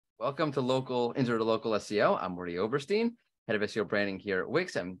Welcome to Intro to Local SEO. I'm Mordy Oberstein, head of SEO branding here at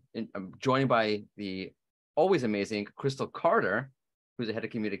Wix. I'm joined by the always amazing Krystal Carter, who's the head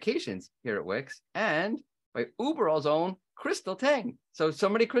of communications here at Wix, and by Uberall's own Krystal Taing. So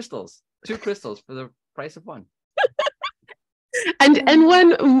many crystals, 2 crystals for the price of 1. and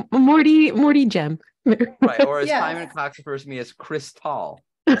one Mordy gem. Right, or as Simon Cox refers to me as Krystal.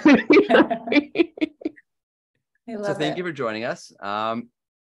 I So thank you for joining us.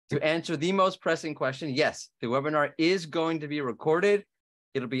 To answer the most pressing question, yes, the webinar is going to be recorded.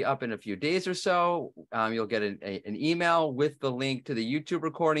 It'll be up in a few days or so. You'll get an email with the link to the YouTube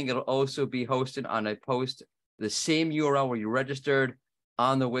recording. It'll also be hosted on a post, the same URL where you registered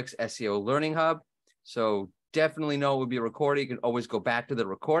on the Wix SEO Learning Hub. So definitely know it will be recorded. You can always go back to the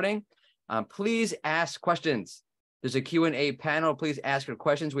recording. Please ask questions. There's a Q&A panel. Please ask your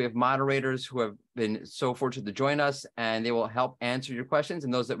questions. We have moderators who have been so fortunate to join us, and they will help answer your questions.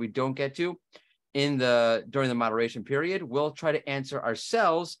 And those that we don't get to during the moderation period, we'll try to answer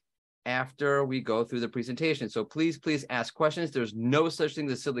ourselves after we go through the presentation. So please ask questions. There's no such thing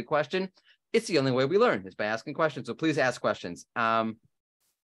as a silly question. It's the only way we learn is by asking questions. So please ask questions. And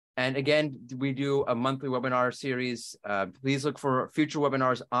again, we do a monthly webinar series. Please look for future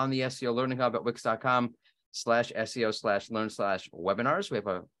webinars on the SEO Learning Hub at wix.com/SEO/learn/webinars. We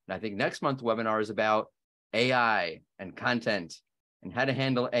have I think next month webinar is about AI and content and how to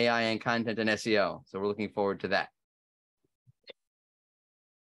handle AI and content in SEO. So we're looking forward to that.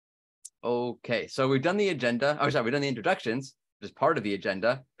 Okay, so we've done the agenda. We've done the introductions, which is part of the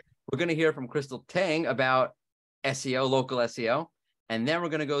agenda. We're going to hear from Krystal Taing about SEO, local SEO, and then we're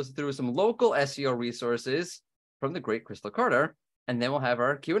going to go through some local SEO resources from the great Krystal Carter, and then we'll have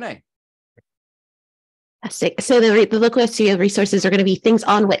our Q&A. Fantastic. So the local SEO resources are going to be things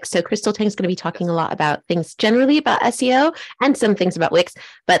on Wix. So Krystal Taing is going to be talking a lot about things generally about SEO and some things about Wix.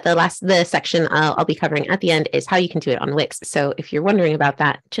 But the section I'll be covering at the end is how you can do it on Wix. So if you're wondering about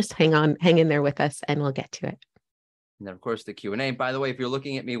that, just hang in there with us and we'll get to it. And then of course the Q&A. By the way, if you're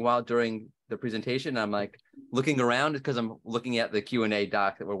looking at me during the presentation, I'm like looking around because I'm looking at the Q&A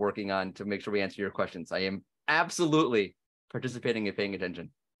doc that we're working on to make sure we answer your questions. I am absolutely participating and paying attention.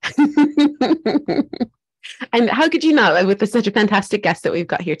 And how could you not, with such a fantastic guest that we've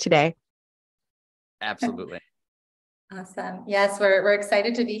got here today? Absolutely. Awesome. Yes, we're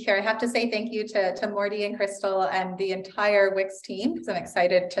excited to be here. I have to say thank you to Mordy and Krystal and the entire Wix team, because I'm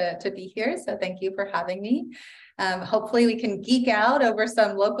excited to be here. So thank you for having me. Hopefully we can geek out over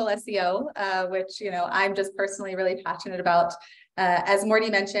some local SEO, which, I'm just personally really passionate about. As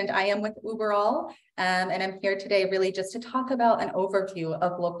Mordy mentioned, I am with Uberall, and I'm here today really just to talk about an overview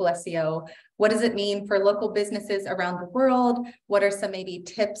of local SEO. What does it mean for local businesses around the world? What are some maybe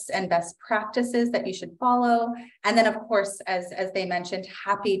tips and best practices that you should follow? And then, of course, as they mentioned,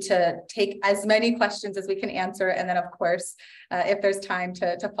 happy to take as many questions as we can answer. And then, of course, if there's time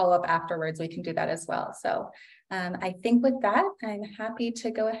to follow up afterwards, we can do that as well. So I think with that, I'm happy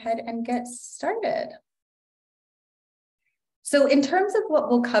to go ahead and get started. So in terms of what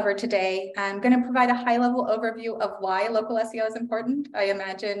we'll cover today, I'm going to provide a high-level overview of why local SEO is important. I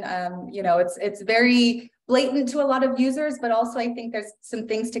imagine, it's very blatant to a lot of users, but also I think there's some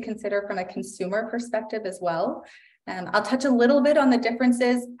things to consider from a consumer perspective as well. I'll touch a little bit on the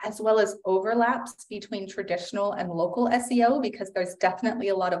differences as well as overlaps between traditional and local SEO, because there's definitely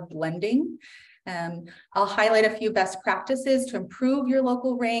a lot of blending. I'll highlight a few best practices to improve your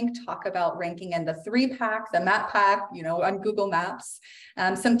local rank, talk about ranking in the 3-pack, the map pack, on Google Maps,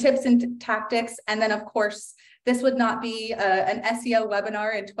 some tips and tactics. And then, of course, this would not be an SEO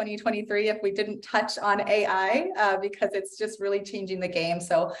webinar in 2023 if we didn't touch on AI, because it's just really changing the game.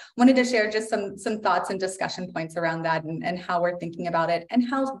 So wanted to share just some thoughts and discussion points around that and how we're thinking about it and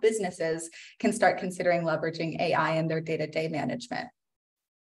how businesses can start considering leveraging AI in their day-to-day management.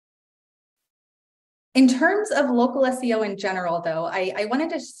 In terms of local SEO in general, though, I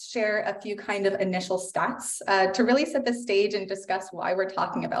wanted to share a few kind of initial stats to really set the stage and discuss why we're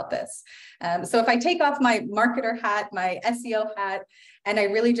talking about this. So if I take off my marketer hat, my SEO hat, and I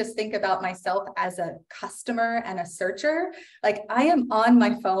really just think about myself as a customer and a searcher, like I am on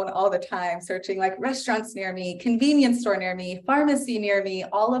my phone all the time searching like restaurants near me, convenience store near me, pharmacy near me,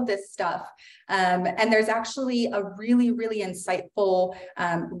 all of this stuff. And there's actually a really, really insightful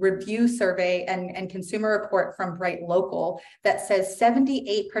review survey and consumer report from Bright Local that says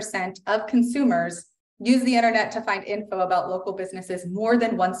 78% of consumers use the internet to find info about local businesses more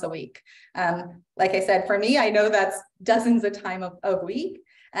than once a week. Like I said, for me, I know that's dozens of times a week.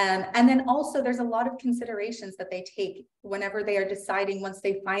 And then also there's a lot of considerations that they take whenever they are deciding, once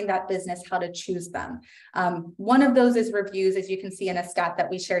they find that business, how to choose them. One of those is reviews, as you can see in a stat that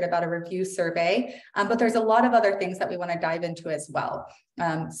we shared about a review survey, but there's a lot of other things that we want to dive into as well.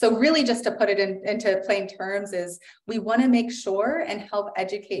 So really, just to put it into plain terms, is we want to make sure and help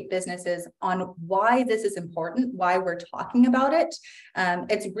educate businesses on why this is important, why we're talking about it.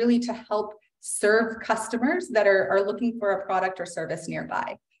 It's really to help serve customers that are looking for a product or service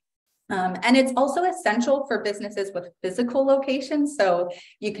nearby. And it's also essential for businesses with physical locations. So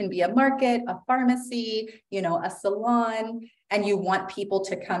you can be a market, a pharmacy, a salon, and you want people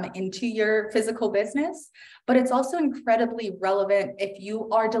to come into your physical business. But it's also incredibly relevant if you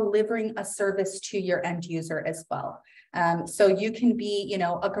are delivering a service to your end user as well. So you can be,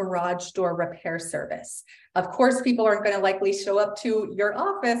 a garage door repair service. Of course, people aren't going to likely show up to your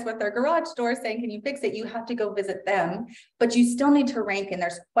office with their garage door saying, can you fix it? You have to go visit them, but you still need to rank, and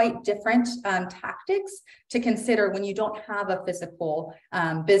there's quite different tactics to consider when you don't have a physical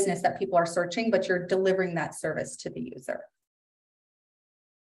business that people are searching, but you're delivering that service to the user.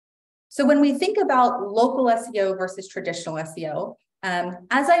 So when we think about local SEO versus traditional SEO,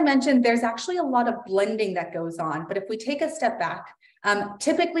 as I mentioned, there's actually a lot of blending that goes on. But if we take a step back,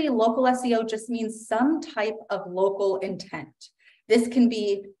 typically local SEO just means some type of local intent. This can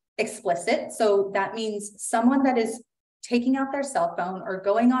be explicit. So that means someone that is taking out their cell phone or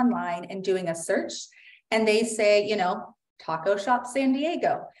going online and doing a search, and they say, taco shop San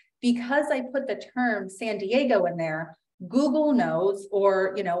Diego. Because I put the term San Diego in there, Google knows,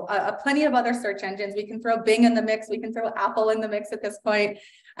 or, plenty of other search engines. We can throw Bing in the mix. We can throw Apple in the mix at this point.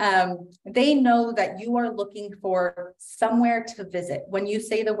 They know that you are looking for somewhere to visit when you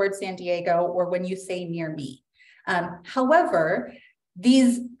say the word San Diego or when you say near me. However,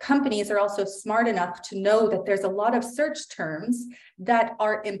 these companies are also smart enough to know that there's a lot of search terms that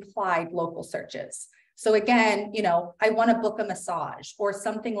are implied local searches. So again, I want to book a massage or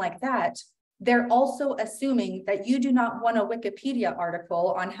something like that. They're also assuming that you do not want a Wikipedia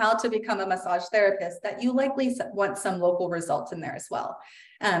article on how to become a massage therapist, that you likely want some local results in there as well.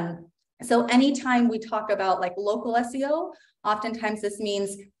 So anytime we talk about like local SEO, oftentimes this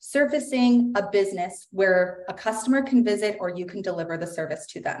means surfacing a business where a customer can visit or you can deliver the service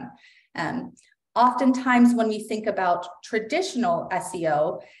to them. Oftentimes when we think about traditional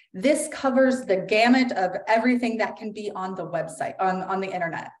SEO, this covers the gamut of everything that can be on the website, on the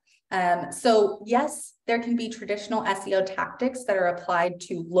internet. So yes, there can be traditional SEO tactics that are applied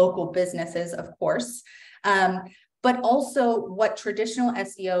to local businesses, of course, but also what traditional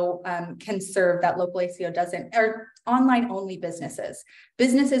SEO can serve that local SEO doesn't, are online only businesses.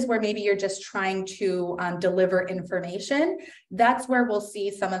 Businesses where maybe you're just trying to deliver information. That's where we'll see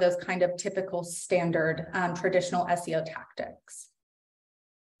some of those kind of typical standard traditional SEO tactics.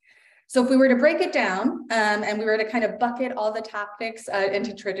 So if we were to break it down and we were to kind of bucket all the tactics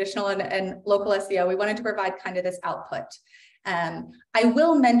into traditional and local SEO, we wanted to provide kind of this output. I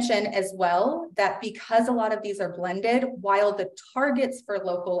will mention as well that because a lot of these are blended, while the targets for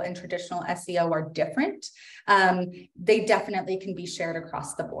local and traditional SEO are different, they definitely can be shared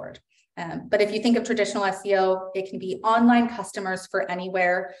across the board. But if you think of traditional SEO, it can be online customers for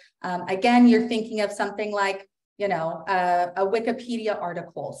anywhere. Again, you're thinking of something like a Wikipedia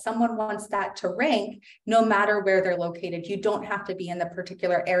article. Someone wants that to rank no matter where they're located. You don't have to be in the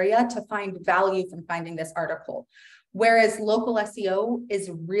particular area to find value from finding this article. Whereas local SEO is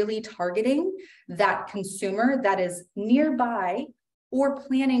really targeting that consumer that is nearby or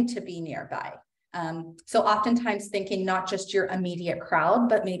planning to be nearby. So oftentimes thinking not just your immediate crowd,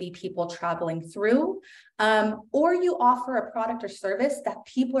 but maybe people traveling through, or you offer a product or service that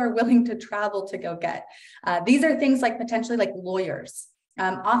people are willing to travel to go get. These are things like potentially like lawyers.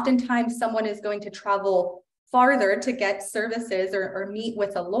 Oftentimes someone is going to travel farther to get services or meet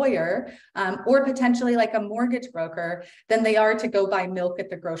with a lawyer, or potentially like a mortgage broker than they are to go buy milk at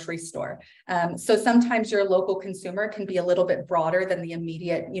the grocery store. So sometimes your local consumer can be a little bit broader than the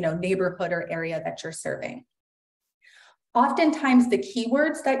immediate, neighborhood or area that you're serving. Oftentimes the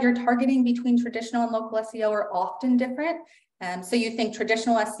keywords that you're targeting between traditional and local SEO are often different. So you think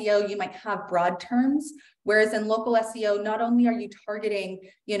traditional SEO, you might have broad terms, whereas in local SEO, not only are you targeting,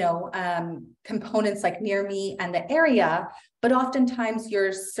 components like near me and the area, but oftentimes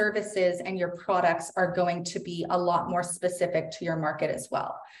your services and your products are going to be a lot more specific to your market as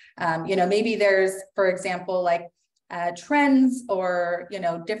well. Maybe there's, for example, like trends or,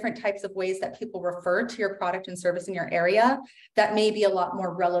 different types of ways that people refer to your product and service in your area that may be a lot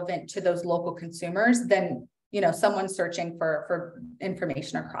more relevant to those local consumers than someone searching for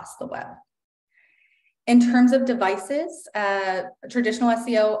information across the web. In terms of devices, traditional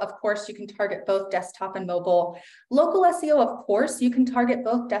SEO, of course, you can target both desktop and mobile. Local SEO, of course, you can target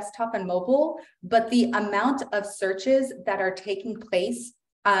both desktop and mobile, but the amount of searches that are taking place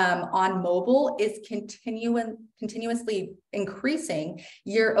on mobile is continuously increasing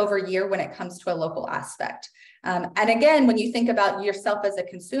year over year when it comes to a local aspect. And again, when you think about yourself as a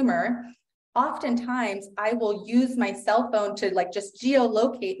consumer, oftentimes I will use my cell phone to like just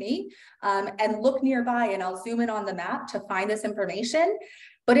geolocate me and look nearby, and I'll zoom in on the map to find this information.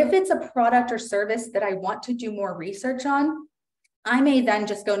 But if it's a product or service that I want to do more research on, I may then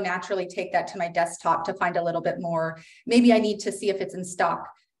just go naturally take that to my desktop to find a little bit more. Maybe I need to see if it's in stock.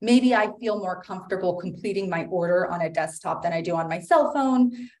 Maybe I feel more comfortable completing my order on a desktop than I do on my cell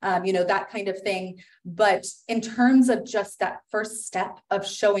phone, that kind of thing. But in terms of just that first step of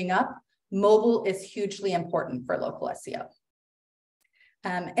showing up, mobile is hugely important for local SEO.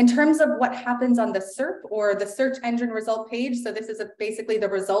 In terms of what happens on the SERP, or the search engine result page, so this is basically the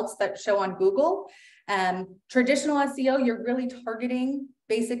results that show on Google. Traditional SEO, you're really targeting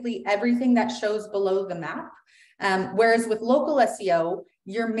basically everything that shows below the map. Whereas with local SEO,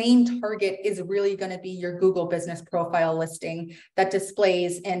 your main target is really going to be your Google business profile listing that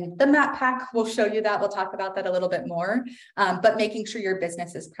displays in the map pack. We'll show you that. We'll talk about that a little bit more, but making sure your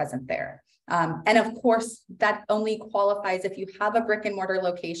business is present there. And of course, that only qualifies if you have a brick and mortar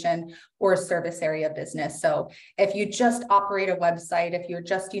location or a service area business. So if you just operate a website, if you're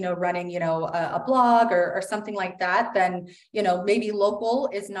just, running, a blog or something like that, then, maybe local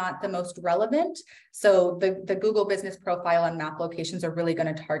is not the most relevant. So the Google business profile and map locations are really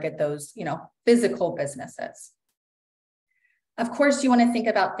going to target those, physical businesses. Of course, you want to think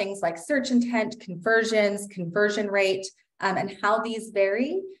about things like search intent, conversions, conversion rate, and how these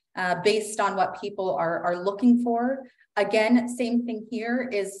vary based on what people are looking for. Again, same thing here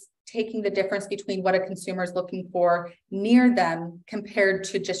is taking the difference between what a consumer is looking for near them compared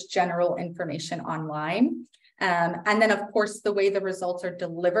to just general information online. And then, of course, the way the results are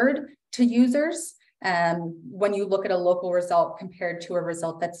delivered to users. When you look at a local result compared to a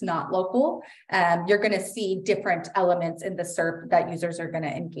result that's not local, you're going to see different elements in the SERP that users are going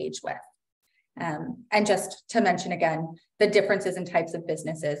to engage with. And just to mention again, the differences in types of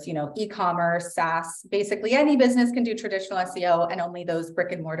businesses, e-commerce, SaaS, basically any business can do traditional SEO, and only those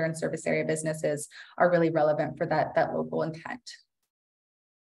brick and mortar and service area businesses are really relevant for that local intent.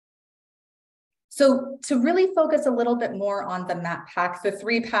 So to really focus a little bit more on the map pack, the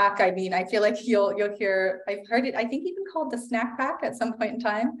 3-pack, I feel like you'll hear, I've heard it, I think even called the snack pack at some point in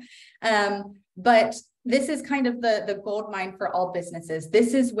time. But this is kind of the gold mine for all businesses.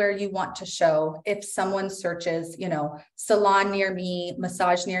 This is where you want to show if someone searches, salon near me,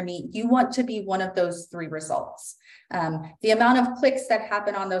 massage near me, you want to be one of those 3 results. The amount of clicks that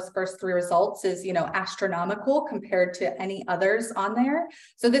happen on those first 3 results is, astronomical compared to any others on there.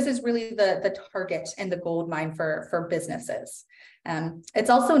 So this is really the target and the gold mine for businesses. It's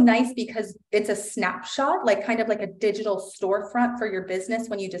also nice because it's a snapshot, kind of like a digital storefront for your business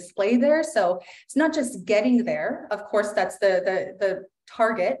when you display there. So it's not just getting there. Of course, that's the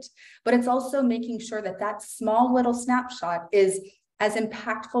target, but it's also making sure that small little snapshot is as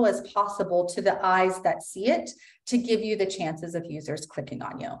impactful as possible to the eyes that see it to give you the chances of users clicking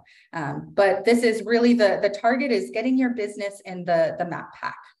on you. But this is really the target is getting your business in the map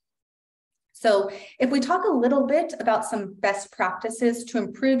pack. So if we talk a little bit about some best practices to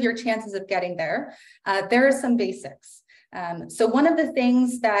improve your chances of getting there, there are some basics. So one of the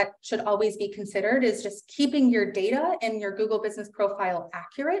things that should always be considered is just keeping your data in your Google Business Profile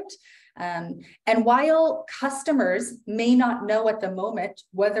accurate. And while customers may not know at the moment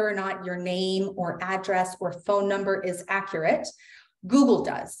whether or not your name or address or phone number is accurate, Google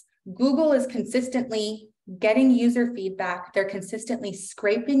does. Google is consistently getting user feedback. They're consistently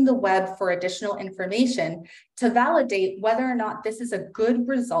scraping the web for additional information to validate whether or not this is a good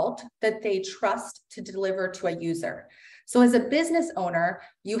result that they trust to deliver to a user. So as a business owner,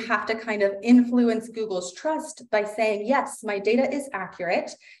 you have to kind of influence Google's trust by saying, yes, my data is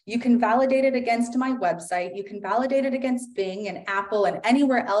accurate. You can validate it against my website. You can validate it against Bing and Apple and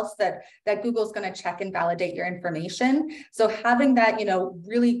anywhere else that Google's going to check and validate your information. So having that,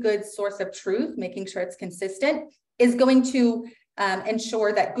 really good source of truth, making sure it's consistent, is going to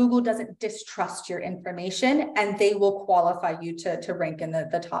ensure that Google doesn't distrust your information, and they will qualify you to rank in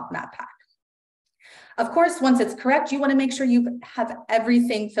the top map pack. Of course, once it's correct, you want to make sure you have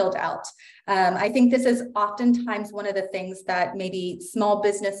everything filled out. I think this is oftentimes one of the things that maybe small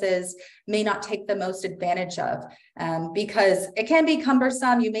businesses may not take the most advantage of, because it can be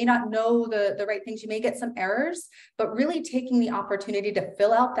cumbersome. You may not know the right things. You may get some errors, but really taking the opportunity to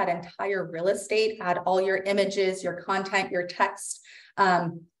fill out that entire real estate, add all your images, your content, your text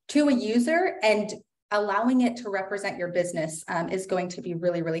to a user, and allowing it to represent your business is going to be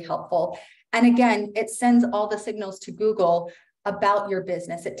really, really helpful. And again, it sends all the signals to Google about your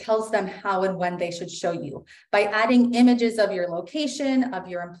business. It tells them how and when they should show you. By adding images of your location, of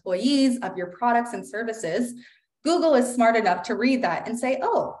your employees, of your products and services, Google is smart enough to read that and say,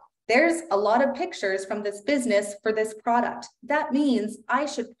 oh, there's a lot of pictures from this business for this product. That means I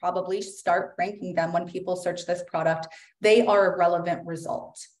should probably start ranking them when people search this product. They are a relevant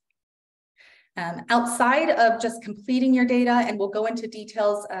result. Outside of just completing your data, and we'll go into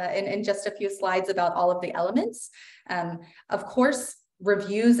details in just a few slides about all of the elements. Of course,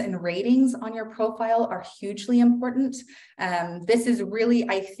 reviews and ratings on your profile are hugely important. This is really,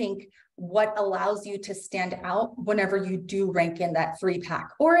 I think, what allows you to stand out whenever you do rank in that 3-pack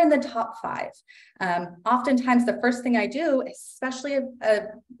or in the top 5. Oftentimes, the first thing I do, especially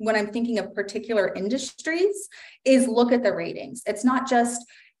when I'm thinking of particular industries, is look at the ratings. It's not just,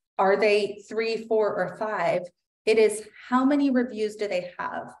 are they 3, 4, or 5? It is, how many reviews do they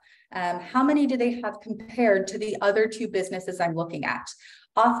have? How many do they have compared to the other 2 businesses I'm looking at?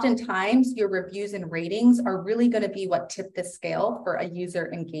 Oftentimes, your reviews and ratings are really going to be what tip the scale for a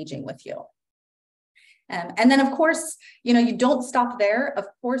user engaging with you. And then, of course, you don't stop there. Of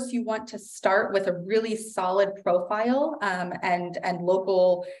course, you want to start with a really solid profile and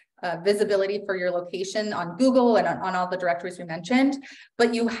local visibility for your location on Google and on all the directories we mentioned,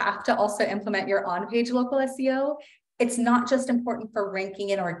 but you have to also implement your on-page local SEO. It's not just important for ranking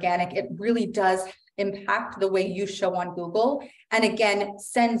in organic, it really does impact the way you show on Google. And again,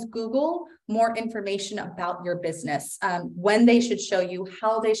 sends Google more information about your business, when they should show you,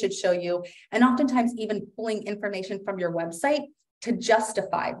 how they should show you, and oftentimes even pulling information from your website to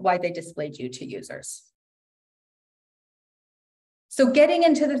justify why they displayed you to users. So getting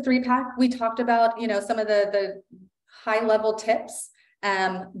into the 3-pack, we talked about, some of the high-level tips,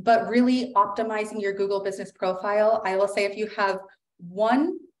 but really optimizing your Google business profile. I will say, if you have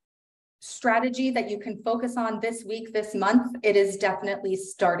one strategy that you can focus on this week, this month, it is definitely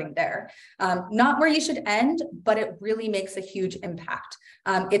starting there. Not where you should end, but it really makes a huge impact.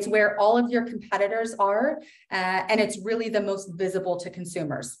 It's where all of your competitors are, and it's really the most visible to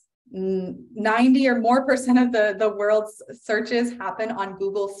consumers. 90% or more of the world's searches happen on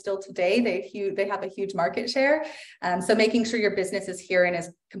Google still today. They have a huge market share. So making sure your business is here and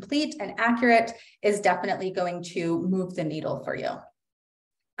is complete and accurate is definitely going to move the needle for you.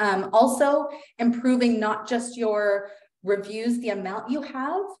 Also, improving not just your reviews, the amount you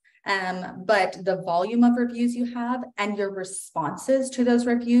have, but the volume of reviews you have and your responses to those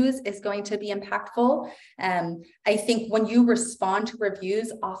reviews is going to be impactful. I think when you respond to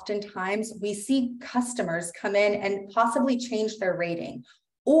reviews, oftentimes we see customers come in and possibly change their rating,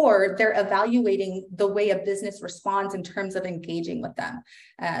 or they're evaluating the way a business responds in terms of engaging with them.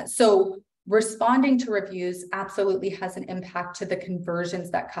 So responding to reviews absolutely has an impact to the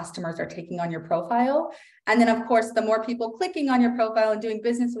conversions that customers are taking on your profile. And then, of course, the more people clicking on your profile and doing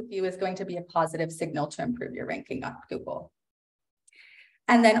business with you is going to be a positive signal to improve your ranking on Google.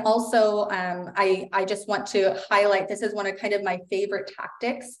 And then also, I just want to highlight, this is one of kind of my favorite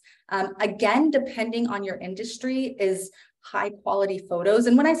tactics. Again, depending on your industry, is high quality photos.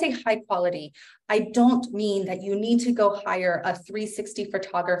 And when I say high quality, I don't mean that you need to go hire a 360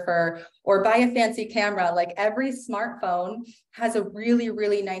 photographer or buy a fancy camera. Like, every smartphone has a really,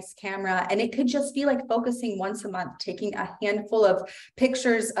 really nice camera, and it could just be like focusing once a month, taking a handful of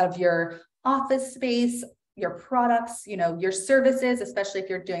pictures of your office space, your products, your services, especially if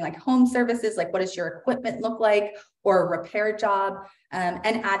you're doing like home services, like what does your equipment look like, or a repair job,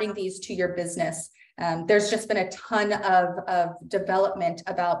 and adding these to your business. There's just been a ton of development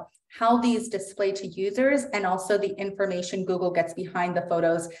about how these display to users, and also the information Google gets behind the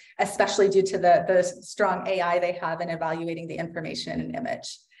photos, especially due to the strong AI they have in evaluating the information in an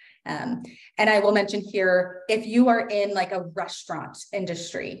image. And I will mention here, if you are in like a restaurant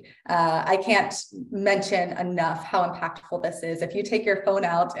industry, I can't mention enough how impactful this is. If you take your phone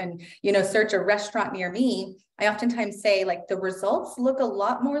out and, search a restaurant near me, I oftentimes say, like, the results look a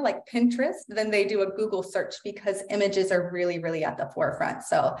lot more like Pinterest than they do a Google search, because images are really, really at the forefront.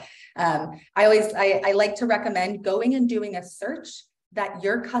 So I like to recommend going and doing a search that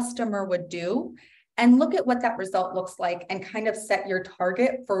your customer would do, and look at what that result looks like, and kind of set your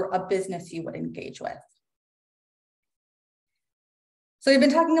target for a business you would engage with. So we've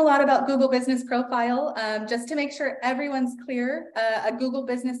been talking a lot about Google Business Profile. Just to make sure everyone's clear, a Google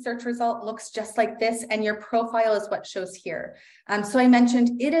Business search result looks just like this, and your profile is what shows here. So I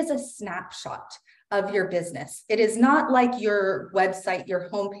mentioned it is a snapshot of your business. It is not like your website, your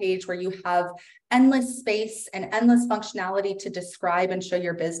homepage, where you have endless space and endless functionality to describe and show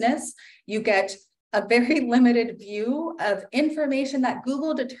your business. You get a very limited view of information that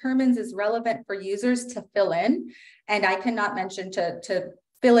Google determines is relevant for users to fill in. And I cannot mention to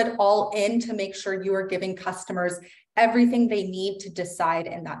fill it all in to make sure you are giving customers everything they need to decide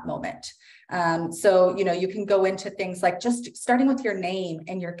in that moment. So, you can go into things like just starting with your name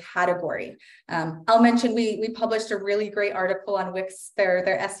and your category. I'll mention we published a really great article on Wix, their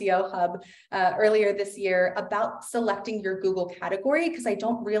SEO hub, earlier this year about selecting your Google category, because I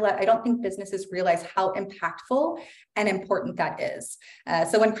don't think businesses realize how impactful and important that is.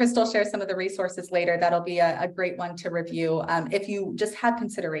 So when Krystal shares some of the resources later, that'll be a great one to review if you just have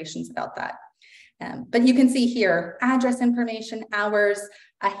considerations about that. But you can see here, address information, hours,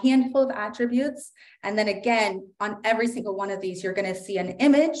 a handful of attributes. And then again, on every single one of these, you're going to see an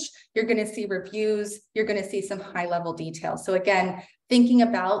image, you're going to see reviews, you're going to see some high level details. So again, thinking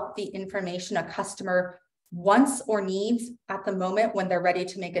about the information a customer wants or needs at the moment when they're ready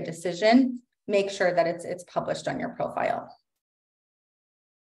to make a decision, make sure that it's published on your profile.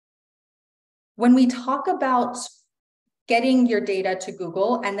 When we talk about getting your data to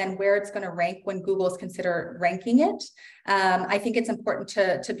Google and then where it's going to rank when Google's consider ranking it, I think it's important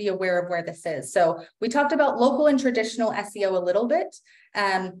to be aware of where this is. So we talked about local and traditional SEO a little bit.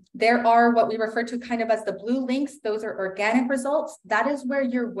 There are what we refer to kind of as the blue links. Those are organic results. That is where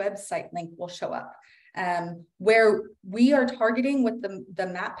your website link will show up. Where we are targeting with the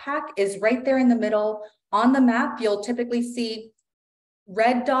map pack is right there in the middle. On the map, you'll typically see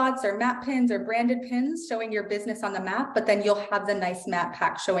red dots or map pins or branded pins showing your business on the map, but then you'll have the nice map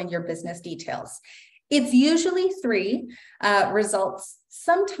pack showing your business details. It's usually 3 results.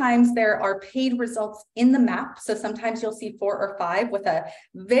 Sometimes there are paid results in the map. So sometimes you'll see 4 or 5 with a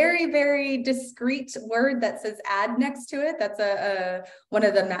very, very discreet word that says ad next to it. That's one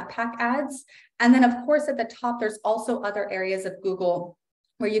of the map pack ads. And then of course at the top, there's also other areas of Google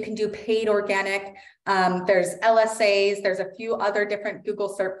where you can do paid organic. There's LSAs, there's a few other different Google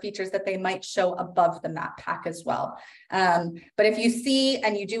search features that they might show above the map pack as well. But if you see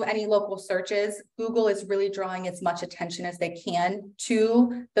and you do any local searches, Google is really drawing as much attention as they can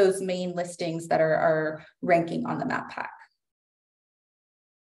to those main listings that are ranking on the map pack.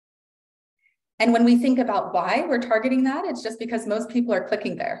 And when we think about why we're targeting that, it's just because most people are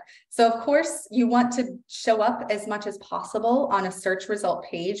clicking there. So of course, you want to show up as much as possible on a search result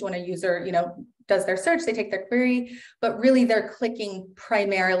page when a user, does their search, they take their query, but really they're clicking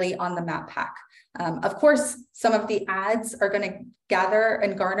primarily on the map pack. Of course, some of the ads are going to gather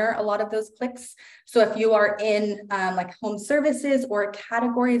and garner a lot of those clicks. So if you are in like home services or a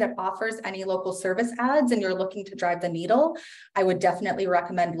category that offers any local service ads and you're looking to drive the needle, I would definitely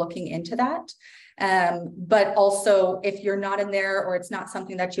recommend looking into that. But also if you're not in there or it's not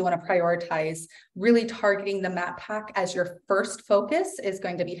something that you want to prioritize, really targeting the map pack as your first focus is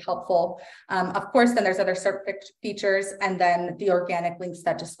going to be helpful. Of course, then there's other search features and then the organic links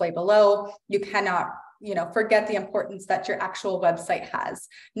that display below. You cannot forget the importance that your actual website has,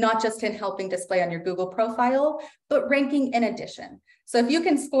 not just in helping display on your Google profile, but ranking in addition. So if you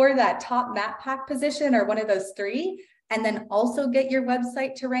can score that top map pack position or one of those 3, and then also get your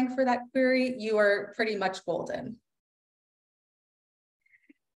website to rank for that query, you are pretty much golden.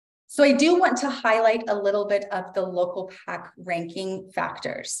 So I do want to highlight a little bit of the local pack ranking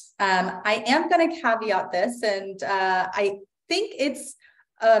factors. I am going to caveat this, and I think it's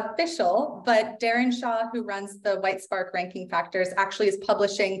official, but Darren Shaw, who runs the White Spark ranking factors, actually is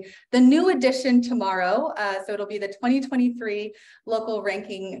publishing the new edition tomorrow. So it'll be the 2023 local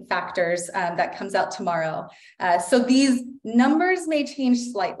ranking factors that comes out tomorrow. So these numbers may change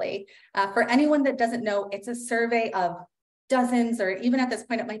slightly. For anyone that doesn't know, it's a survey of dozens, or even at this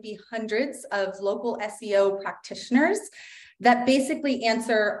point, it might be hundreds of local SEO practitioners that basically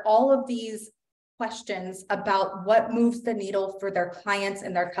answer all of these questions about what moves the needle for their clients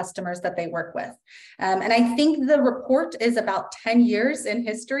and their customers that they work with. And I think the report is about 10 years in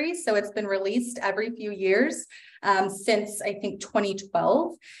history. So it's been released every few years since I think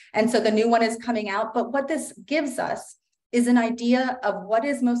 2012. And so the new one is coming out. But what this gives us is an idea of what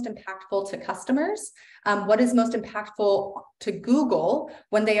is most impactful to customers, what is most impactful to Google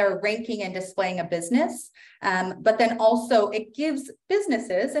when they are ranking and displaying a business. But then also it gives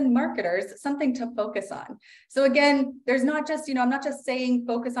businesses and marketers something to focus on. So again, there's not just, I'm not just saying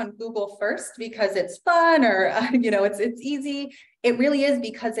focus on Google first because it's fun or, it's easy. It really is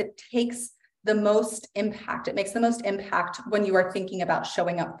because it takes the most impact. It makes the most impact when you are thinking about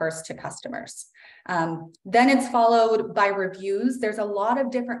showing up first to customers. Then it's followed by reviews. There's a lot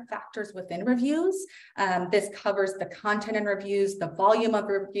of different factors within reviews. This covers the content in reviews, the volume of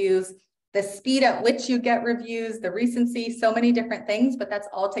reviews, the speed at which you get reviews, the recency, so many different things, but that's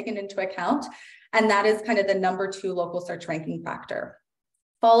all taken into account. And that is kind of the number 2 local search ranking factor.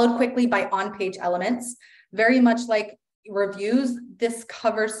 Followed quickly by on-page elements, very much like reviews. This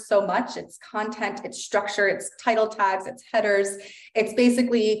covers so much. It's content, it's structure, it's title tags, it's headers. It's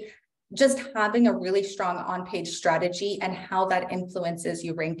basically just having a really strong on-page strategy and how that influences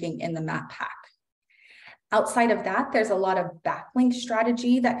you ranking in the map pack. Outside of that, there's a lot of backlink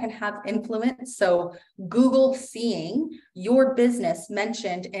strategy that can have influence. So Google seeing your business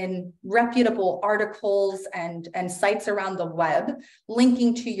mentioned in reputable articles and sites around the web,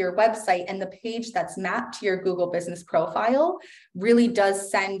 linking to your website and the page that's mapped to your Google business profile really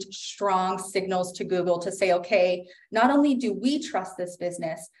does send strong signals to Google to say, okay, not only do we trust this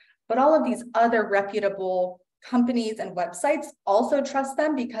business, but all of these other reputable companies and websites also trust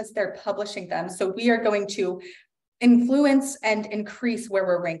them because they're publishing them. So we are going to influence and increase where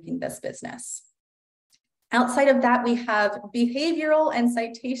we're ranking this business. Outside of that, we have behavioral and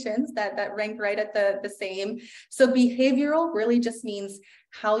citations that rank right at the same. So behavioral really just means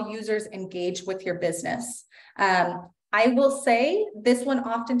how users engage with your business. I will say this one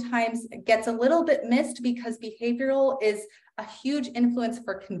oftentimes gets a little bit missed because behavioral is a huge influence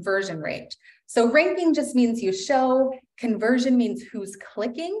for conversion rate. So ranking just means you show, conversion means who's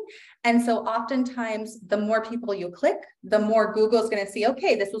clicking. And so oftentimes the more people you click, the more Google's going to see,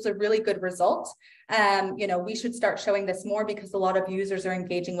 okay, this was a really good result. We should start showing this more because a lot of users are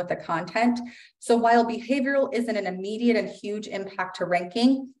engaging with the content. So while behavioral isn't an immediate and huge impact to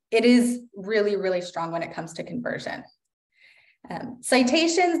ranking, it is really, really strong when it comes to conversion.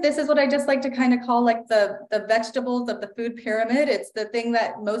 Citations, this is what I just like to kind of call like the vegetables of the food pyramid. It's the thing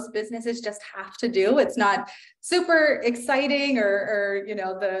that most businesses just have to do. It's not super exciting or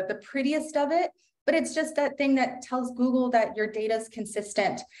the prettiest of it, but it's just that thing that tells Google that your data is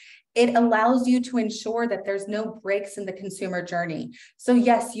consistent. It allows you to ensure that there's no breaks in the consumer journey. So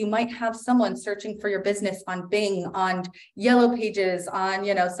yes, you might have someone searching for your business on Bing, on Yellow Pages, on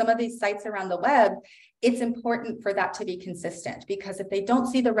some of these sites around the web. It's important for that to be consistent because if they don't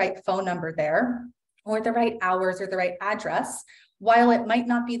see the right phone number there or the right hours or the right address, while it might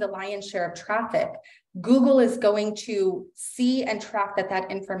not be the lion's share of traffic, Google is going to see and track that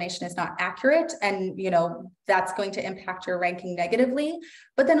information is not accurate. And, that's going to impact your ranking negatively.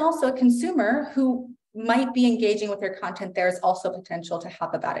 But then also a consumer who might be engaging with your content, there's also potential to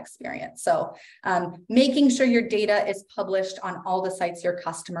have a bad experience. So making sure your data is published on all the sites your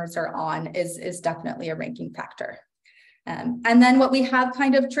customers are on is definitely a ranking factor. And then what we have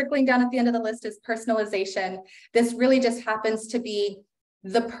kind of trickling down at the end of the list is personalization. This really just happens to be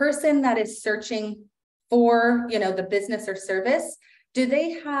the person that is searching for, the business or service. Do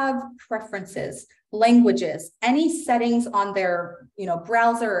they have preferences, languages, any settings on their,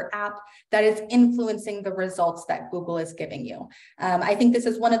 browser or app that is influencing the results that Google is giving you? I think this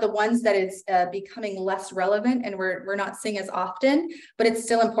is one of the ones that is becoming less relevant and we're not seeing as often, but it's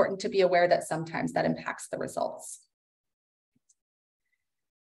still important to be aware that sometimes that impacts the results.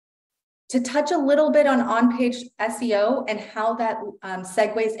 To touch a little bit on-page SEO and how that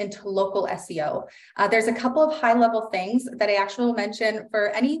segues into local SEO. There's a couple of high-level things that I actually will mention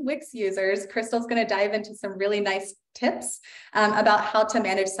for any Wix users. Krystal's going to dive into some really nice tips about how to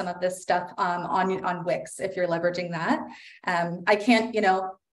manage some of this stuff on Wix if you're leveraging that. I can't,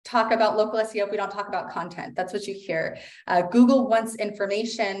 talk about local SEO if we don't talk about content. That's what you hear. Google wants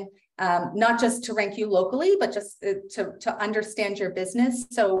information not just to rank you locally, but just to understand your business.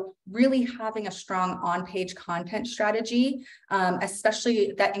 So really having a strong on-page content strategy,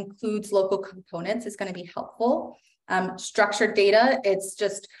 especially that includes local components, is going to be helpful. Structured data, it's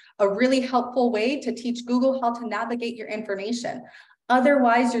just a really helpful way to teach Google how to navigate your information.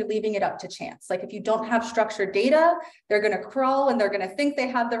 Otherwise, you're leaving it up to chance. Like if you don't have structured data, they're going to crawl and they're going to think they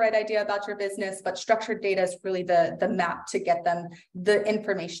have the right idea about your business, but structured data is really the map to get them the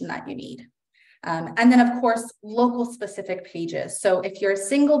information that you need. And then of course, local specific pages. So if you're a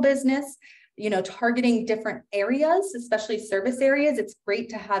single business, targeting different areas, especially service areas. It's great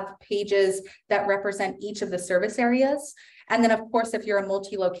to have pages that represent each of the service areas. And then, of course, if you're a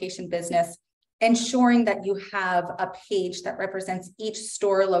multi-location business, ensuring that you have a page that represents each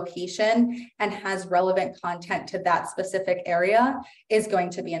store location and has relevant content to that specific area is going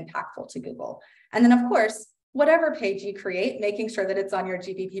to be impactful to Google. And then, of course, whatever page you create, making sure that it's on your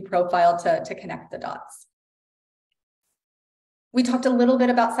GBP profile to connect the dots. We talked a little bit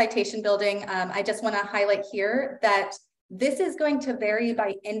about citation building. I just want to highlight here that this is going to vary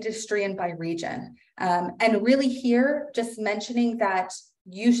by industry and by region. And really here, just mentioning that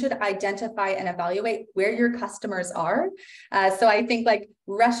you should identify and evaluate where your customers are. So I think like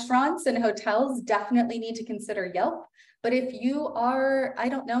restaurants and hotels definitely need to consider Yelp. But if you are, I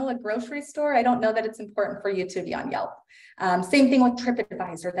don't know, a grocery store, I don't know that it's important for you to be on Yelp. Same thing with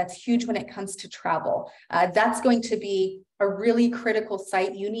TripAdvisor. That's huge when it comes to travel. That's going to be a really critical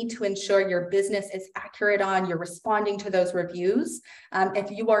site. You need to ensure your business is accurate on, you're responding to those reviews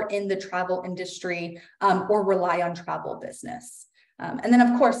if you are in the travel industry or rely on travel business. And then,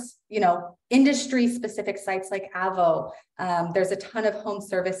 of course, industry-specific sites like Avo. There's a ton of home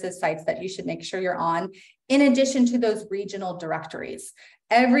services sites that you should make sure you're on, in addition to those regional directories.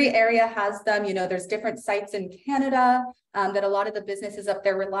 Every area has them. There's different sites in Canada that a lot of the businesses up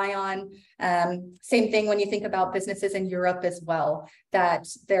there rely on. Same thing when you think about businesses in Europe as well, that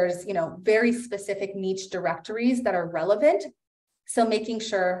there's, very specific niche directories that are relevant. So making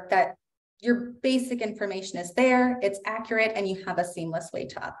sure that your basic information is there, it's accurate, and you have a seamless way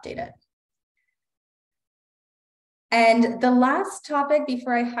to update it. And the last topic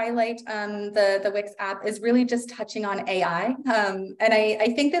before I highlight the Wix app is really just touching on AI. And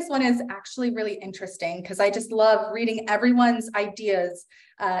I think this one is actually really interesting because I just love reading everyone's ideas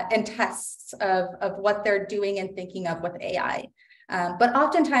and tests of what they're doing and thinking of with AI. But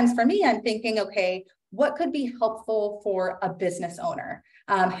oftentimes for me, I'm thinking, okay, what could be helpful for a business owner?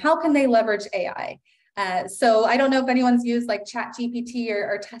 How can they leverage AI? So I don't know if anyone's used like ChatGPT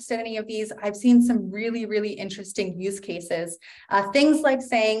or tested any of these. I've seen some really, really interesting use cases. Things like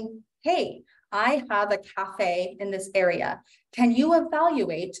saying, hey, I have a cafe in this area. Can you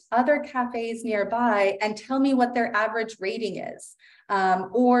evaluate other cafes nearby and tell me what their average rating is?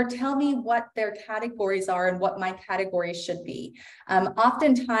 Or tell me what their categories are and what my categories should be.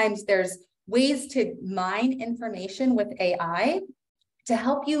 Oftentimes there's ways to mine information with AI to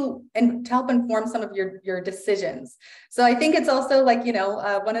help you and to help inform some of your decisions. So I think it's also like,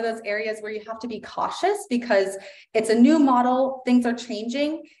 one of those areas where you have to be cautious because it's a new model, things are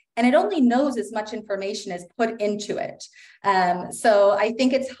changing, and it only knows as much information as put into it. So I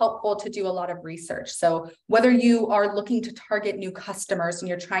think it's helpful to do a lot of research. So whether you are looking to target new customers and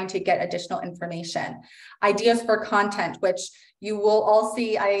you're trying to get additional information, ideas for content, which you will all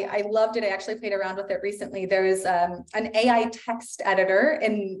see. I loved it. I actually played around with it recently. There's an AI text editor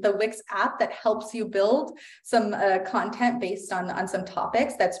in the Wix app that helps you build some content based on some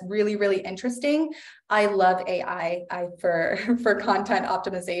topics. That's really, really interesting. I love AI for content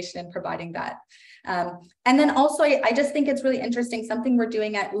optimization and providing that. And then also, I just think it's really interesting. Something we're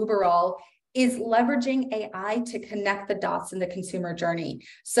doing at Uberall is leveraging AI to connect the dots in the consumer journey.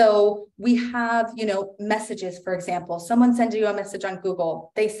 So we have, messages, for example, someone sends you a message on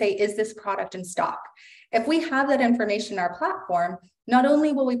Google. They say, is this product in stock? If we have that information in our platform, not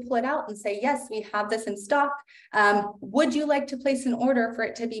only will we pull it out and say, yes, we have this in stock. Would you like to place an order for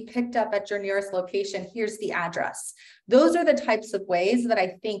it to be picked up at your nearest location? Here's the address. Those are the types of ways that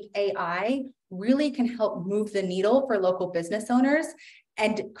I think AI really can help move the needle for local business owners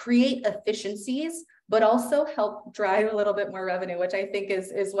and create efficiencies, but also help drive a little bit more revenue, which I think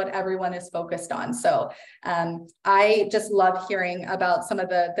is what everyone is focused on. So I just love hearing about some of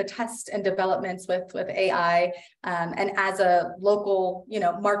the tests and developments with AI, and as a local,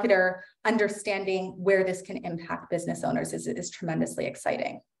 marketer, understanding where this can impact business owners is tremendously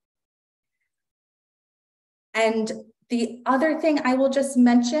exciting. And the other thing I will just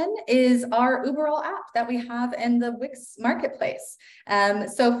mention is our Uberall app that we have in the Wix marketplace.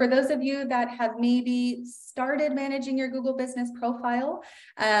 So for those of you that have maybe started managing your Google business profile,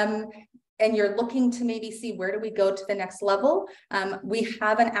 and you're looking to maybe see where do we go to the next level, we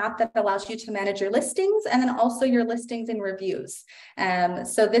have an app that allows you to manage your listings and then also your listings and reviews.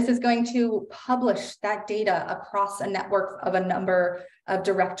 So this is going to publish that data across a network of a number of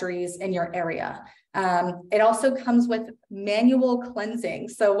directories in your area. It also comes with manual cleansing.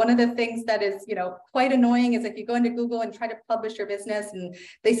 So one of the things that is, quite annoying is if you go into Google and try to publish your business and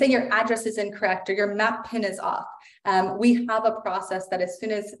they say your address is incorrect or your map pin is off. We have a process that as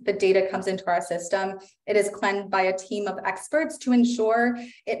soon as the data comes into our system, it is cleansed by a team of experts to ensure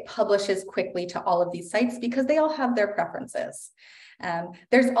it publishes quickly to all of these sites because they all have their preferences.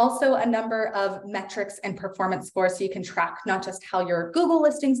 There's also a number of metrics and performance scores so you can track not just how your Google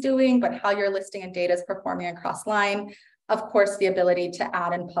listing's doing, but how your listing and data is performing across line. Of course, the ability to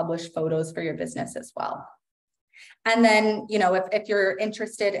add and publish photos for your business as well. And then, if you're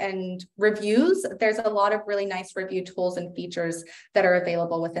interested in reviews, there's a lot of really nice review tools and features that are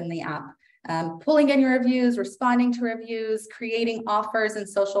available within the app. Pulling in your reviews, responding to reviews, creating offers and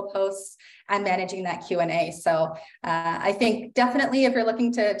social posts, and managing that Q&A. So I think definitely if you're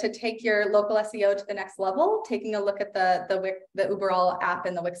looking to take your local SEO to the next level, taking a look at the Uberall app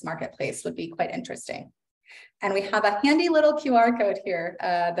in the Wix marketplace would be quite interesting. And we have a handy little QR code here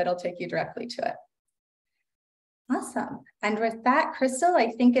that'll take you directly to it. Awesome. And with that, Krystal,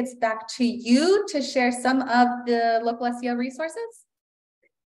 I think it's back to you to share some of the local SEO resources.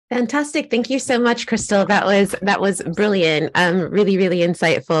 Fantastic. Thank you so much, Krystal. That was brilliant. Really, really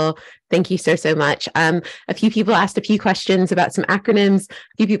insightful. Thank you so much. A few people asked a few questions about some acronyms. A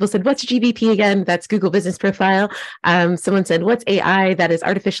few people said, what's GBP again? That's Google Business Profile. Someone said, what's AI? That is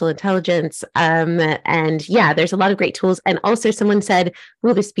artificial intelligence. And yeah, there's a lot of great tools. And also someone said,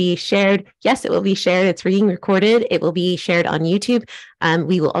 will this be shared? Yes, it will be shared. It's being recorded. It will be shared on YouTube.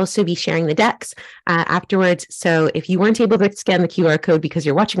 We will also be sharing the decks afterwards. So if you weren't able to scan the QR code because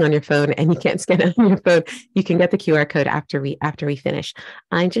you're watching on your phone and you can't scan it on your phone, you can get the QR code after we finish.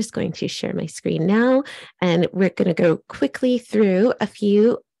 I'm just going to share my screen now, and we're going to go quickly through a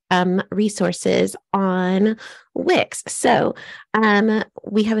few resources on Wix. So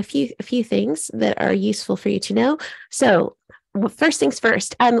we have a few things that are useful for you to know. So first things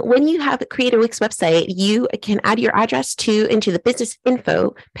first, when you have created a Wix website, you can add your address into the business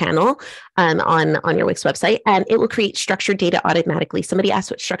info panel on your Wix website, and it will create structured data automatically. Somebody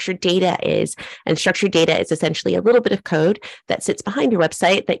asked what structured data is, and structured data is essentially a little bit of code that sits behind your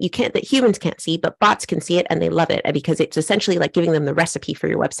website that humans can't see, but bots can see it, and they love it because it's essentially like giving them the recipe for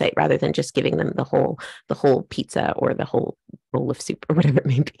your website rather than just giving them the whole pizza or the whole bowl of soup or whatever it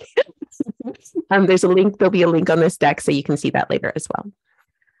may be. There'll be a link on this deck so you can see that later as well.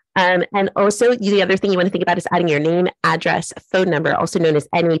 And also the other thing you want to think about is adding your name, address, phone number, also known as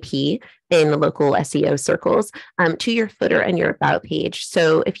NEP in the local SEO circles, to your footer and your about page.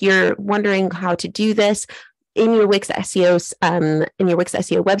 So if you're wondering how to do this in your Wix SEO,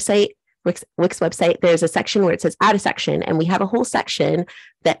 website, Wix website, there's a section where it says add a section, and we have a whole section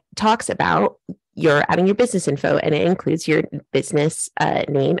that talks about you're adding your business info, and it includes your business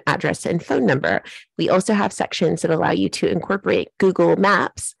name, address, and phone number. We also have sections that allow you to incorporate Google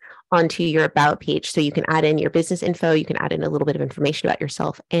Maps onto your about page. So you can add in your business info, you can add in a little bit of information about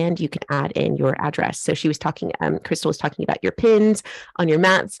yourself, and you can add in your address. So Krystal was talking about your pins on your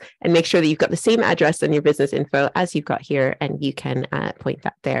maps, and make sure that you've got the same address on your business info as you've got here, and you can point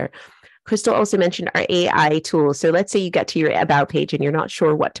that there. Krystal also mentioned our AI tool. So let's say you get to your about page and you're not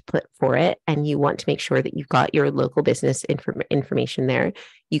sure what to put for it, and you want to make sure that you've got your local business information there.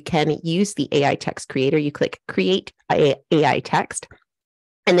 You can use the AI text creator. You click create AI text,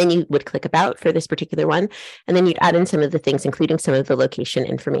 and then you would click about for this particular one. And then you'd add in some of the things, including some of the location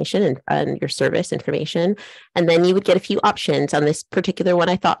information and your service information. And then you would get a few options. On this particular one,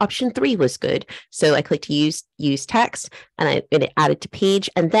 I thought option 3 was good. So I clicked use text, and it added to page.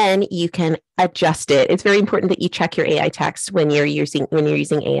 And then you can adjust it. It's very important that you check your AI text when you're using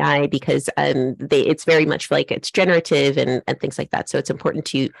AI, because it's very much like it's generative and things like that. So it's important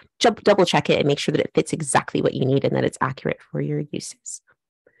to double check it and make sure that it fits exactly what you need and that it's accurate for your uses.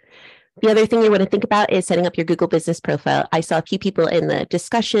 The other thing you want to think about is setting up your Google Business Profile. I saw a few people in the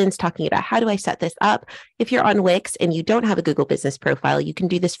discussions talking about how do I set this up? If you're on Wix and you don't have a Google Business Profile, you can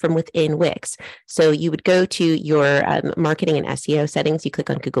do this from within Wix. So you would go to your marketing and SEO settings, you click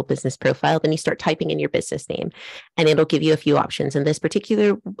on Google Business Profile, then you start typing in your business name, and it'll give you a few options. In this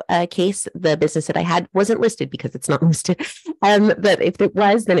particular case, the business that I had wasn't listed because it's not listed. But if it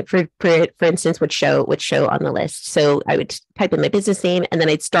was, then it, for instance, would show on the list. So I would type in my business name, and then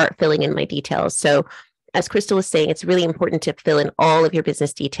I'd start filling in my details. So as Krystal was saying, it's really important to fill in all of your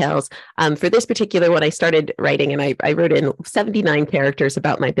business details. For this particular one, I started writing, and I wrote in 79 characters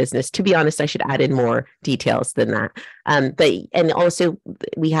about my business. To be honest, I should add in more details than that. And also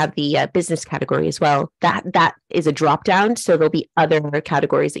we have the business category as well. That is a drop down. So there'll be other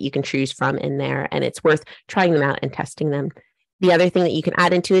categories that you can choose from in there, and it's worth trying them out and testing them. The other thing that you can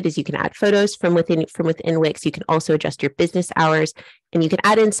add into it is you can add photos from within Wix. You can also adjust your business hours, and you can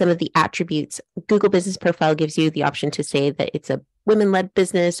add in some of the attributes. Google Business Profile gives you the option to say that it's a women-led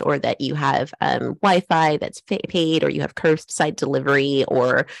business, or that you have Wi-Fi that's paid, or you have curbside delivery,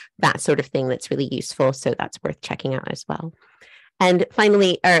 or that sort of thing that's really useful. So that's worth checking out as well. And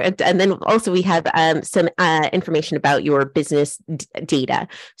finally, and then also we have some information about your business data.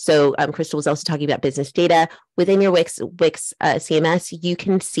 So Krystal was also talking about business data. Within your Wix CMS, you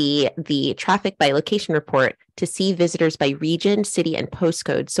can see the traffic by location report to see visitors by region, city, and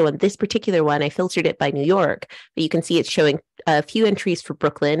postcode. So on this particular one, I filtered it by New York, but you can see it's showing a few entries for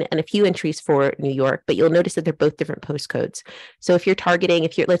Brooklyn and a few entries for New York, but you'll notice that they're both different postcodes. So if you're targeting,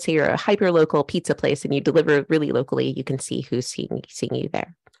 let's say you're a hyper local pizza place and you deliver really locally, you can see who's seeing you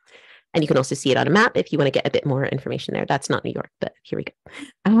there. And you can also see it on a map if you want to get a bit more information there. That's not New York, but here we go.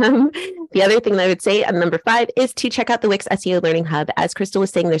 The other thing that I would say on number 5 is to check out the Wix SEO Learning Hub. As Krystal was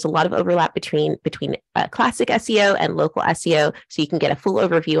saying, there's a lot of overlap between classic SEO and local SEO. So you can get a full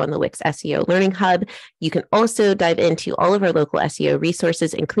overview on the Wix SEO Learning Hub. You can also dive into all of our local SEO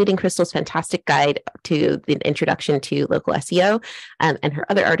resources, including Krystal's fantastic guide to the introduction to local SEO and her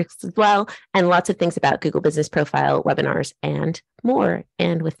other articles as well, and lots of things about Google Business Profile, webinars, and more.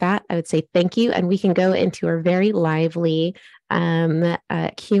 And with that, I would say thank you, and we can go into our very lively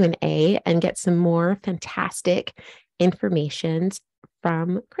Q&A and get some more fantastic information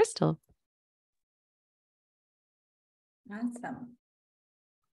from Krystal. Awesome.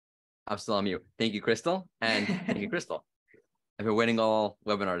 I'm still on mute. Thank you, Krystal, and thank you, Krystal. I've been waiting all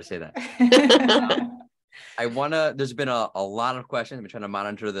webinar to say that. There's been a lot of questions. I've been trying to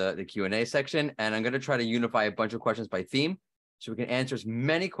monitor the Q&A section, and I'm going to try to unify a bunch of questions by theme, so we can answer as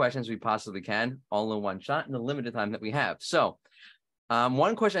many questions as we possibly can, all in one shot in the limited time that we have. So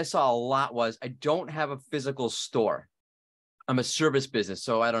one question I saw a lot was, I don't have a physical store. I'm a service business.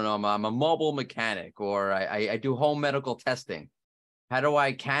 So I don't know, I'm a mobile mechanic, or I do home medical testing. How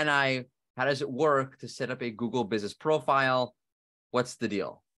does it work to set up a Google Business Profile? What's the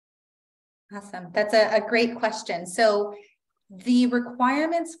deal? Awesome. That's a great question. So the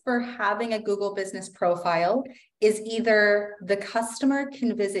requirements for having a Google Business Profile is either the customer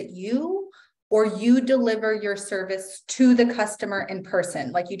can visit you, or you deliver your service to the customer in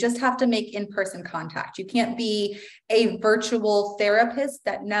person. Like, you just have to make in-person contact. You can't be a virtual therapist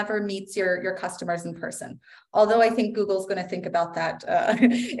that never meets your customers in person. Although I think Google's going to think about that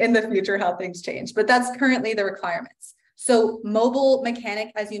in the future, how things change, but that's currently the requirements. So mobile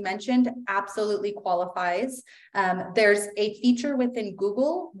mechanic, as you mentioned, absolutely qualifies. There's a feature within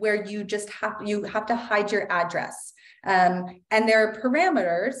Google where you have to hide your address. And there are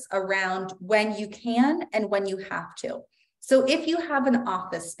parameters around when you can and when you have to. So if you have an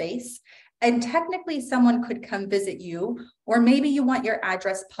office space and technically someone could come visit you, or maybe you want your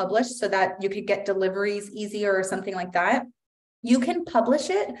address published so that you could get deliveries easier or something like that, you can publish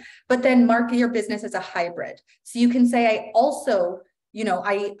it, but then market your business as a hybrid. So you can say, I also,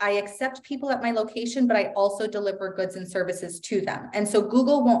 I accept people at my location, but I also deliver goods and services to them. And so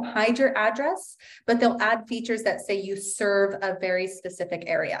Google won't hide your address, but they'll add features that say you serve a very specific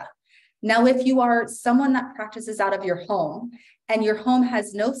area. Now, if you are someone that practices out of your home and your home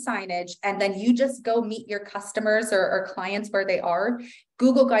has no signage, and then you just go meet your customers or clients where they are,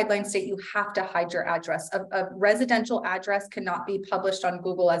 Google guidelines state you have to hide your address. A residential address cannot be published on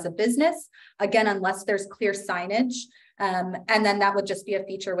Google as a business, again, unless there's clear signage. And then that would just be a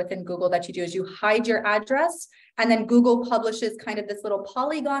feature within Google that you do, is you hide your address, and then Google publishes kind of this little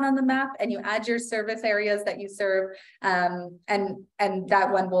polygon on the map, and you add your service areas that you serve, and that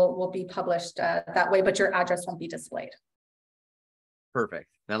one will be published that way, but your address won't be displayed. Perfect.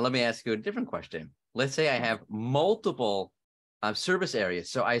 Now let me ask you a different question. Let's say I have multiple service areas.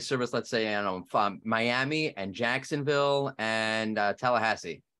 So I service, let's say, I don't know, Miami and Jacksonville and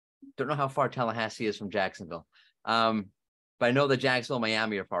Tallahassee. Don't know how far Tallahassee is from Jacksonville. But I know that Jacksonville and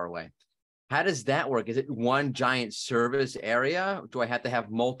Miami are far away. How does that work? Is it one giant service area? Do I have to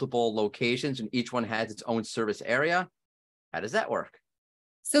have multiple locations and each one has its own service area? How does that work?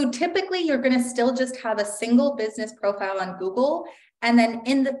 So typically you're going to still just have a single business profile on Google. And then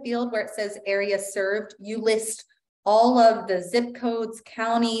in the field where it says area served, you list all of the zip codes,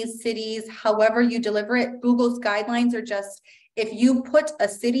 counties, cities, however you deliver it. Google's guidelines are just, if you put a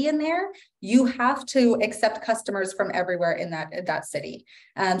city in there, you have to accept customers from everywhere in that city.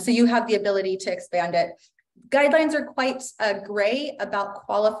 So you have the ability to expand it. Guidelines are quite gray about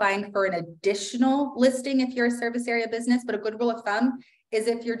qualifying for an additional listing if you're a service area business, but a good rule of thumb is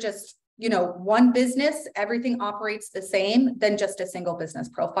if you're just, one business, everything operates the same, then just a single business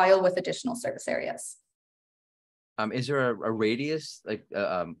profile with additional service areas. Is there a radius, like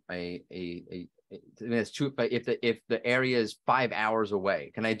it's true, but if the area is 5 hours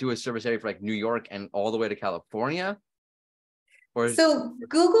away, can I do a service area for like New York and all the way to California? So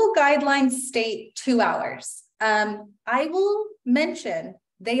Google guidelines state 2 hours. I will mention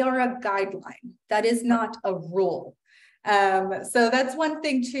they are a guideline. That is not a rule. So that's one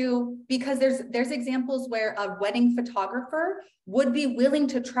thing too, because there's examples where a wedding photographer would be willing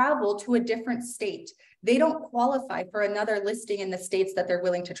to travel to a different state. They don't qualify for another listing in the states that they're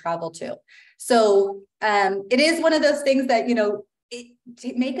willing to travel to. So it is one of those things that, you know,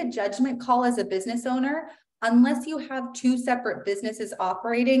 to make a judgment call as a business owner, unless you have 2 separate businesses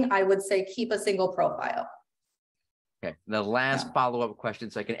operating, I would say keep a single profile. Okay, the last follow-up question,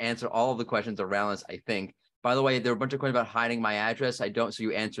 so I can answer all of the questions around this, I think. By the way, there were a bunch of questions about hiding my address. I don't, so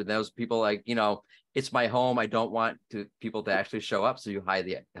you answered those. People like, you know, it's my home. I don't want people to actually show up, so you hide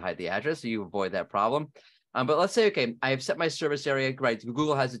the address, so you avoid that problem. But let's say, okay, I have set my service area, right?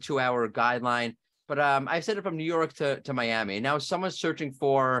 Google has a 2-hour guideline, but I've set it from New York to Miami. And now someone's searching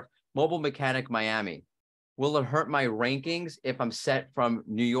for mobile mechanic Miami. Will it hurt my rankings if I'm set from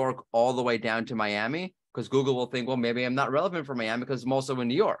New York all the way down to Miami? Because Google will think, well, maybe I'm not relevant for Miami because I'm also in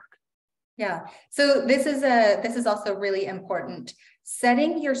New York. Yeah, so this is also really important.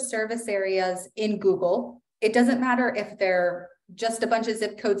 Setting your service areas in Google, it doesn't matter if they're just a bunch of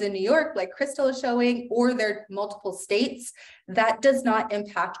zip codes in New York, like Krystal is showing, or they're multiple states. That does not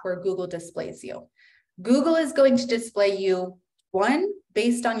impact where Google displays you. Google is going to display you, one,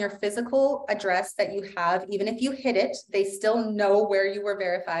 based on your physical address that you have. Even if you hit it, they still know where you were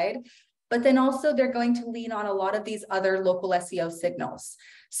verified. But then also they're going to lean on a lot of these other local SEO signals.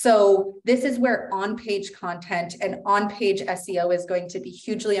 So this is where on-page content and on-page SEO is going to be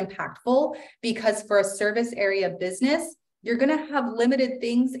hugely impactful, because for a service area business, you're going to have limited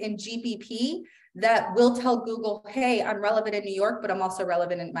things in GBP that will tell Google, hey, I'm relevant in New York, but I'm also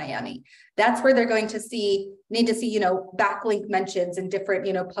relevant in Miami. That's where they're going to need to see, you know, backlink mentions in different,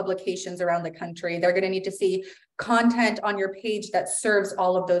 you know, publications around the country. They're going to need to see content on your page that serves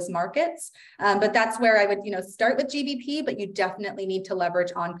all of those markets. But that's where I would, you know, start with GBP, but you definitely need to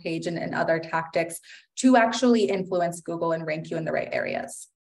leverage on page and other tactics to actually influence Google and rank you in the right areas.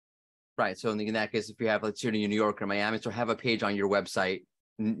 Right. So in that case, if you have, let's say, New York or Miami, so have a page on your website,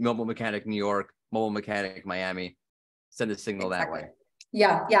 mobile mechanic New York, mobile mechanic Miami, send a signal that way.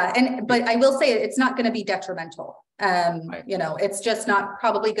 Yeah. But I will say it's not going to be detrimental. Right. You know, it's just not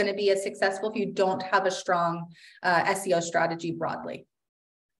probably going to be as successful if you don't have a strong SEO strategy broadly.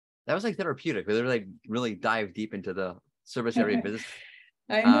 That was like therapeutic. We like really dive deep into the service area business.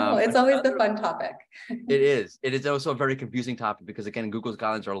 I know, it's always the fun topic. It is. It is also a very confusing topic because, again, Google's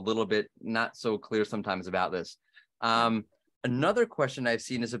guidelines are a little bit not so clear sometimes about this. Another question I've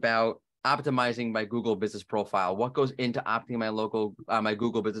seen is about optimizing my Google business profile. What goes into optimizing my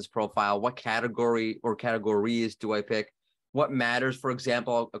Google business profile? What category or categories do I pick? What matters? For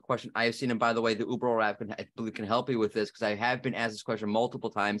example, a question I've seen, and by the way, the Uberall app can help you with this, because I have been asked this question multiple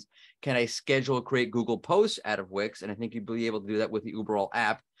times. Can I create Google posts out of Wix? And I think you'd be able to do that with the Uberall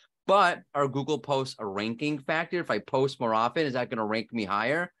app. But are Google posts a ranking factor? If I post more often, is that going to rank me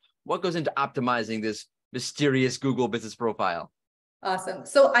higher? What goes into optimizing this mysterious Google business profile? Awesome.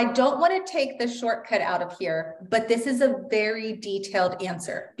 So I don't want to take the shortcut out of here, but this is a very detailed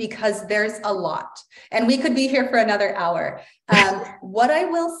answer because there's a lot, and we could be here for another hour. What I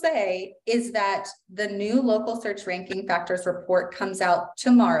will say is that the new local search ranking factors report comes out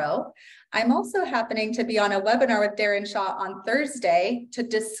tomorrow. I'm also happening to be on a webinar with Darren Shaw on Thursday to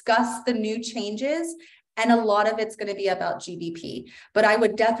discuss the new changes. And a lot of it's going to be about GBP, but I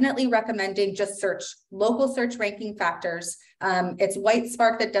would definitely recommending just search local search ranking factors. It's White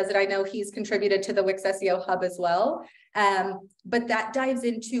Spark that does it. I know he's contributed to the Wix SEO hub as well. But that dives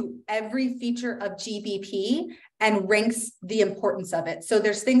into every feature of GBP and ranks the importance of it. So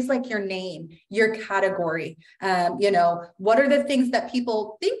there's things like your name, your category, you know, what are the things that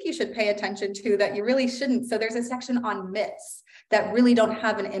people think you should pay attention to that you really shouldn't. So there's a section on myths that really don't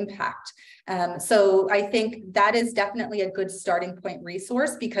have an impact. So I think that is definitely a good starting point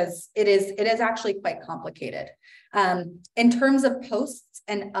resource because it is actually quite complicated. In terms of posts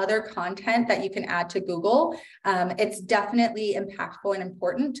and other content that you can add to Google, it's definitely impactful and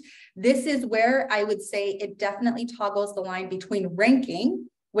important. This is where I would say it definitely toggles the line between ranking,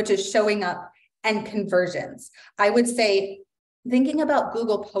 which is showing up, and conversions. I would say thinking about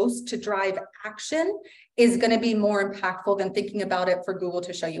Google posts to drive action is going to be more impactful than thinking about it for Google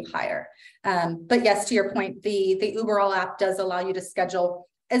to show you higher. But yes, to your point, the Uberall app does allow you to schedule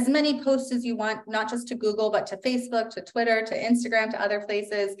as many posts as you want, not just to Google, but to Facebook, to Twitter, to Instagram, to other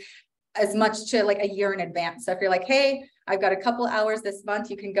places. as much to like a year in advance. So if you're like, hey, I've got a couple hours this month,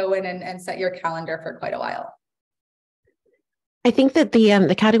 you can go in and set your calendar for quite a while. I think that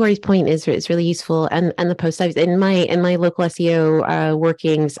the categories point is really useful, and the post I've in my local SEO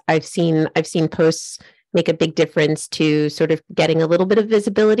workings, I've seen posts make a big difference to sort of getting a little bit of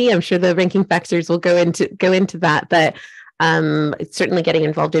visibility. I'm sure the ranking factors will go into that, but certainly getting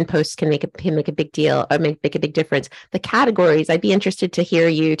involved in posts can make a big deal or make a big difference. The categories, I'd be interested to hear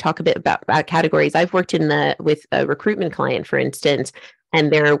you talk a bit about categories. I've worked with a recruitment client, for instance, and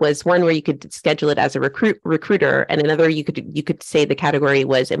there was one where you could schedule it as a recruiter, and another you could say the category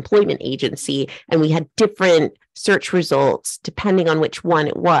was employment agency, and we had different search results depending on which one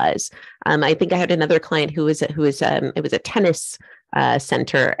it was. I think I had another client who was it was a tennis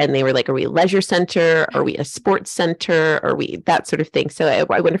center, and they were like, are we a leisure center? Are we a sports center? Are we that sort of thing? So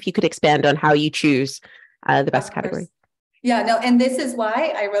I wonder if you could expand on how you choose the best category. Yeah, no, and this is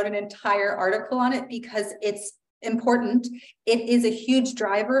why I wrote an entire article on it, because it's important. It is a huge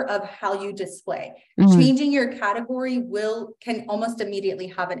driver of how you display. Changing your category can almost immediately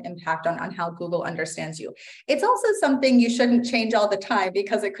have an impact on how Google understands you. It's also something you shouldn't change all the time,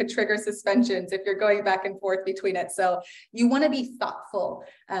 because it could trigger suspensions if you're going back and forth between it. So you want to be thoughtful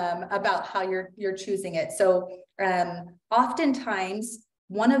about how you're choosing it. So oftentimes,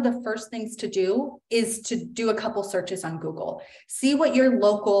 one of the first things to do is to do a couple searches on Google. See what your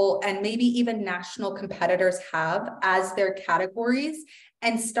local and maybe even national competitors have as their categories,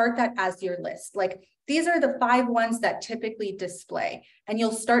 and start that as your list. Like, these are the 5 ones that typically display, and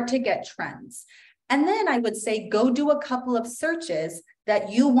you'll start to get trends. And then I would say, go do a couple of searches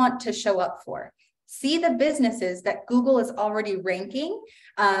that you want to show up for. See the businesses that Google is already ranking,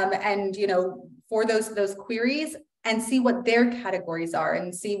 and for those queries, and see what their categories are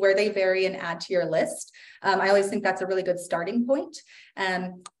and see where they vary and add to your list. I always think that's a really good starting point.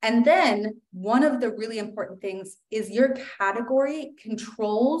 And then one of the really important things is your category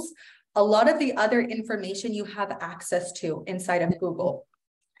controls a lot of the other information you have access to inside of Google.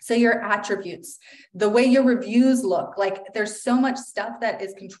 So your attributes, the way your reviews look, like there's so much stuff that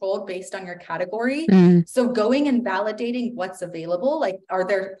is controlled based on your category. So going and validating what's available, like, are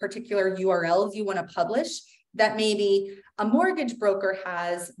there particular URLs you want to publish that maybe a mortgage broker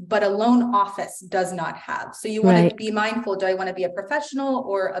has, but a loan office does not have. So you want to be mindful, do I want to be a professional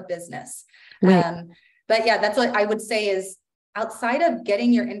or a business? But yeah, that's what I would say is, outside of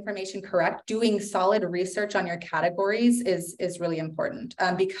getting your information correct, doing solid research on your categories is really important,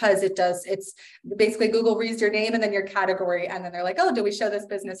 because it's basically Google reads your name and then your category, and then they're like, oh, do we show this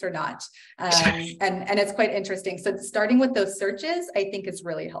business or not? And it's quite interesting. So starting with those searches, I think, is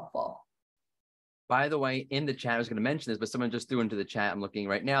really helpful. By the way, in the chat, I was going to mention this, but someone just threw into the chat. I'm looking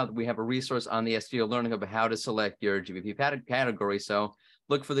right now. We have a resource on the SEO Learning Hub how to select your GVP category. So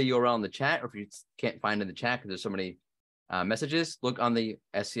look for the URL in the chat, or if you can't find in the chat because there's so many messages, look on the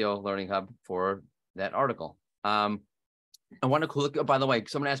SEO Learning Hub for that article. I want to look, by the way,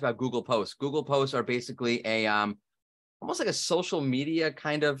 someone asked about Google Posts. Google Posts are basically a almost like a social media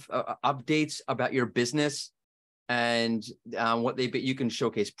kind of updates about your business. And you can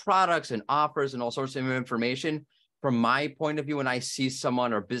showcase products and offers and all sorts of information. From my point of view, when I see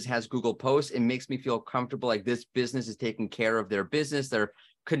someone or business has Google Posts, it makes me feel comfortable, like this business is taking care of their business. They're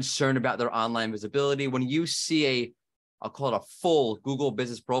concerned about their online visibility. When you see I'll call it a full Google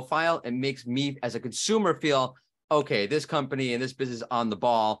business profile, it makes me as a consumer feel, okay, this company and this business is on the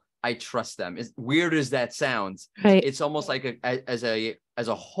ball. I trust them. As weird as that sounds, it's almost like as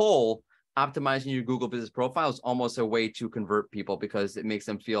a whole, optimizing your Google business profile is almost a way to convert people, because it makes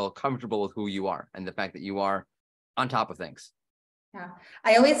them feel comfortable with who you are and the fact that you are on top of things. Yeah,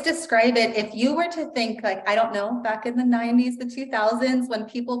 I always describe it, if you were to think, like, I don't know, back in the 90s, the 2000s, when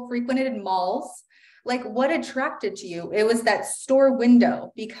people frequented malls, like, what attracted to you? It was that store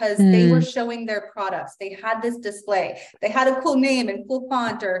window, because they were showing their products. They had this display. They had a cool name and cool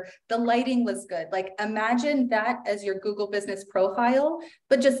font, or the lighting was good. Like, imagine that as your Google business profile,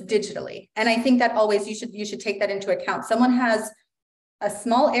 but just digitally. And I think that always you should take that into account. Someone has a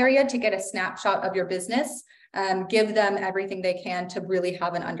small area to get a snapshot of your business. Give them everything they can to really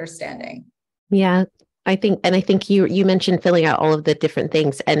have an understanding. Yeah. I think you mentioned filling out all of the different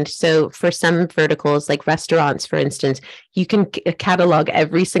things. And so for some verticals, like restaurants, for instance, you can catalog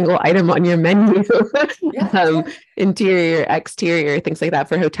every single item on your menu, interior, exterior, things like that.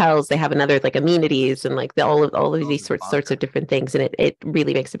 For hotels, they have another, like, amenities and like all of these sorts of different things. And it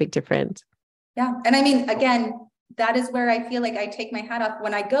really makes a big difference. Yeah. And I mean, again, that is where I feel like I take my hat off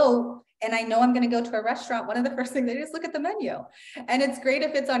when I go. and I know I'm going to go to a restaurant, one of the first things they do is look at the menu. And it's great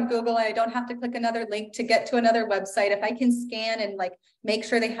if it's on Google and I don't have to click another link to get to another website. If I can scan and like make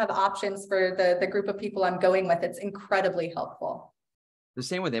sure they have options for the group of people I'm going with, it's incredibly helpful. The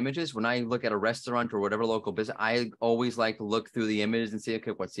same with images. When I look at a restaurant or whatever local business, I always like to look through the images and see,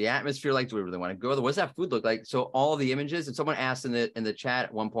 okay, what's the atmosphere like? Do we really want to go there? What's that food look like? So all the images, and someone asked in the chat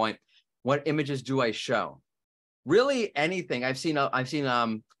at one point, what images do I show? Really anything. I've seen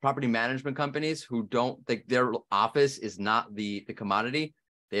property management companies who don't think their office is not the commodity.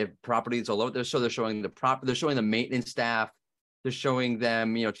 They have properties all over there. So they're showing they're showing the maintenance staff, they're showing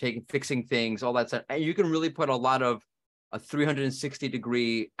them, fixing things, all that stuff. And you can really put a lot of a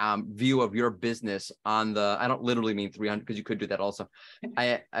 360-degree view of your business on I don't literally mean 300 because you could do that also.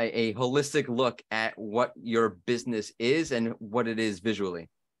 A holistic look at what your business is and what it is visually.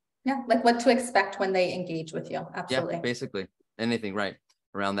 Yeah, like what to expect when they engage with you. Absolutely. Yeah, basically anything right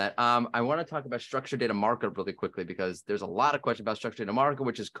around that. I want to talk about structured data markup really quickly because there's a lot of questions about structured data markup,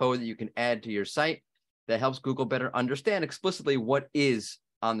 which is code that you can add to your site that helps Google better understand explicitly what is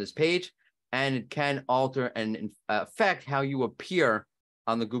on this page, and it can alter and affect how you appear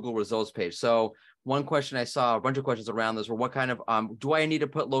on the Google results page. So one question I saw, a bunch of questions around this were, what kind of, do I need to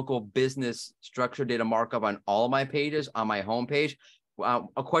put local business structured data markup on all of my pages on my homepage?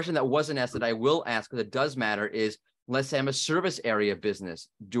 A question that wasn't asked that I will ask because it does matter is, let's say I'm a service area business,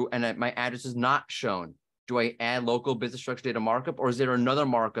 my address is not shown. Do I add local business structured data markup, or is there another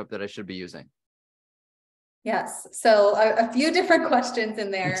markup that I should be using? Yes. So a few different questions in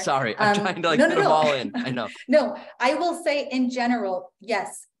there. Sorry, I'm trying to fit them all in. I know. No, I will say in general,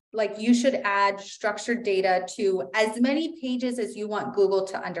 yes, like you should add structured data to as many pages as you want Google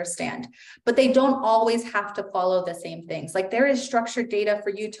to understand, but they don't always have to follow the same things. Like there is structured data for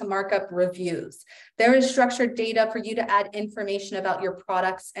you to mark up reviews. There is structured data for you to add information about your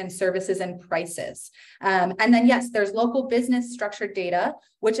products and services and prices. And then yes, there's local business structured data,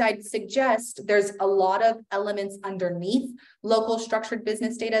 which I'd suggest there's a lot of elements underneath local structured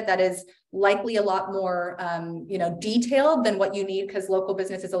business data that is likely a lot more, detailed than what you need because local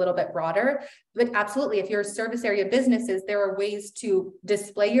business is a little bit broader. But absolutely, if you're service area businesses, there are ways to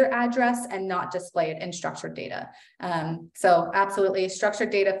display your address and not display it in structured data. So absolutely, structured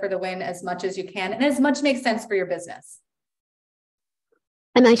data for the win as much as you can, and as much makes sense for your business.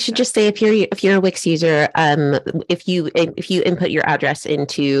 And I should just say, if you're a Wix user, if you input your address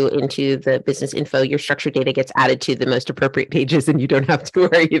into the business info, your structured data gets added to the most appropriate pages, and you don't have to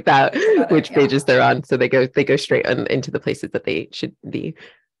worry about which pages they're on. So they go straight into the places that they should be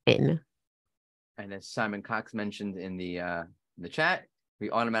in. And as Simon Cox mentioned in the chat, we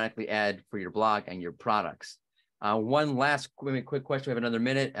automatically add for your blog and your products. One last quick question. We have another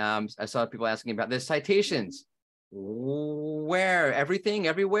minute. I saw people asking about this. Citations. Where? Everything?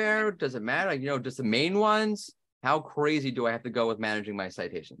 Everywhere? Does it matter? Just the main ones? How crazy do I have to go with managing my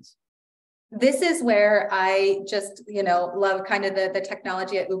citations? This is where I just, love kind of the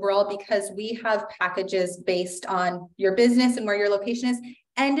technology at Uberall, because we have packages based on your business and where your location is,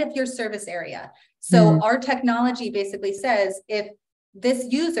 and if your service area. So our technology basically says, if this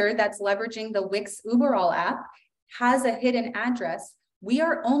user that's leveraging the Wix Uberall app has a hidden address, we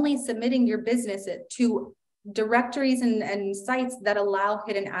are only submitting your business to directories and sites that allow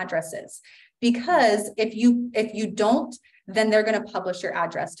hidden addresses. Because if you don't, then they're going to publish your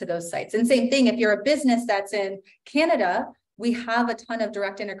address to those sites. And same thing, if you're a business that's in Canada, we have a ton of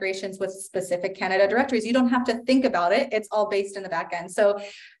direct integrations with specific Canada directories. You don't have to think about it. It's all based in the back end. So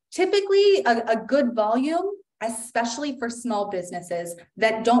typically a good volume, especially for small businesses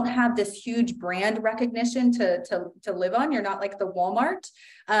that don't have this huge brand recognition to live on. You're not like the Walmart.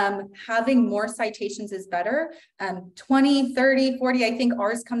 Having more citations is better. 20, 30, 40, I think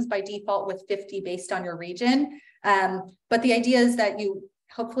ours comes by default with 50 based on your region. But the idea is that you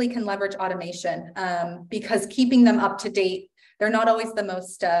hopefully can leverage automation because keeping them up to date, they're not always the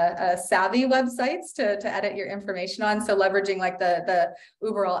most savvy websites to edit your information on. So leveraging like the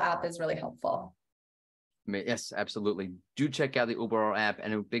Uberall app is really helpful. Yes, absolutely. Do check out the Uberall app,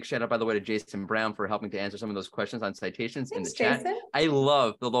 and a big shout out, by the way, to Jason Brown for helping to answer some of those questions on citations in the chat. Jason. I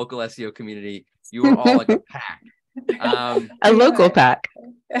love the local SEO community. You are all like a pack. A local pack.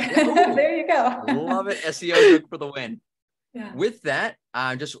 There you go. Love it. SEO for the win. Yeah. With that,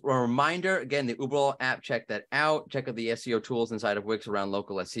 just a reminder, again, the Uberall app, check that out. Check out the SEO tools inside of Wix around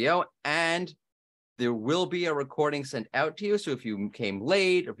local SEO, and there will be a recording sent out to you. So if you came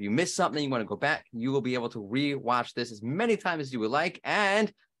late, or if you missed something, you want to go back, you will be able to re-watch this as many times as you would like.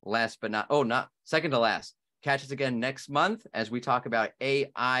 And last but not second to last, catch us again next month as we talk about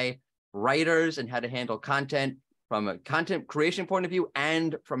AI writers and how to handle content from a content creation point of view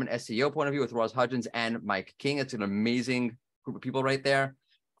and from an SEO point of view with Roz Hudgens and Mike King. It's an amazing group of people right there.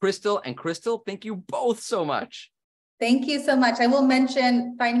 Krystal and Krystal, thank you both so much. Thank you so much. I will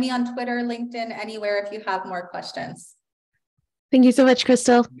mention, find me on Twitter, LinkedIn, anywhere if you have more questions. Thank you so much,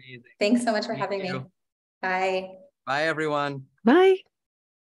 Krystal. Amazing. Thanks so much for having me. Bye. Bye, everyone. Bye.